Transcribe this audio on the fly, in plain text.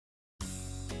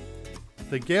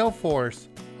the Gail Force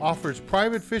offers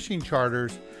private fishing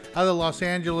charters out of the Los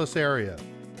Angeles area.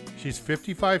 She's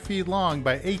 55 feet long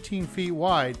by 18 feet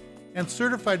wide and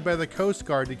certified by the Coast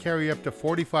Guard to carry up to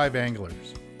 45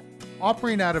 anglers.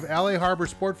 Operating out of LA Harbor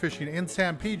Sport Fishing in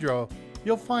San Pedro,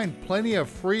 you'll find plenty of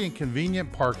free and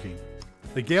convenient parking.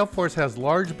 The Gail Force has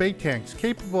large bait tanks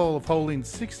capable of holding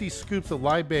 60 scoops of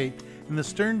live bait in the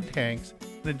stern tanks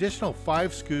and an additional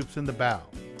 5 scoops in the bow.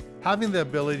 Having the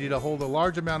ability to hold a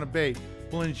large amount of bait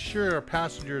will ensure our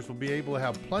passengers will be able to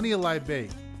have plenty of live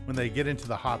bait when they get into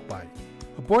the hot bite.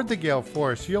 Aboard the Gail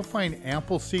Force, you'll find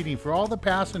ample seating for all the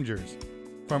passengers.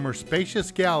 From her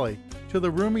spacious galley to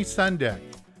the roomy sun deck,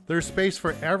 there's space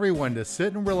for everyone to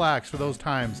sit and relax for those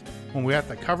times when we have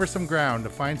to cover some ground to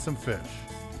find some fish.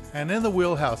 And in the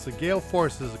wheelhouse, the Gail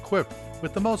Force is equipped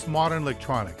with the most modern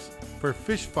electronics for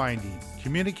fish finding,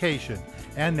 communication,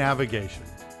 and navigation.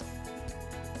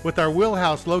 With our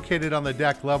wheelhouse located on the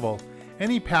deck level,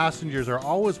 any passengers are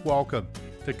always welcome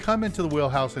to come into the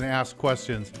wheelhouse and ask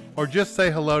questions or just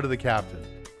say hello to the captain.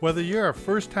 Whether you're a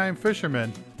first-time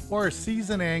fisherman or a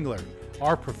seasoned angler,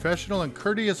 our professional and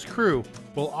courteous crew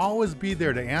will always be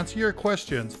there to answer your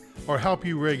questions or help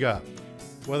you rig up.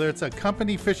 Whether it's a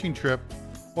company fishing trip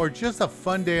or just a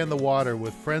fun day in the water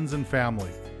with friends and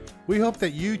family, we hope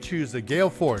that you choose the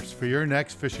Gail Force for your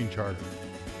next fishing charter.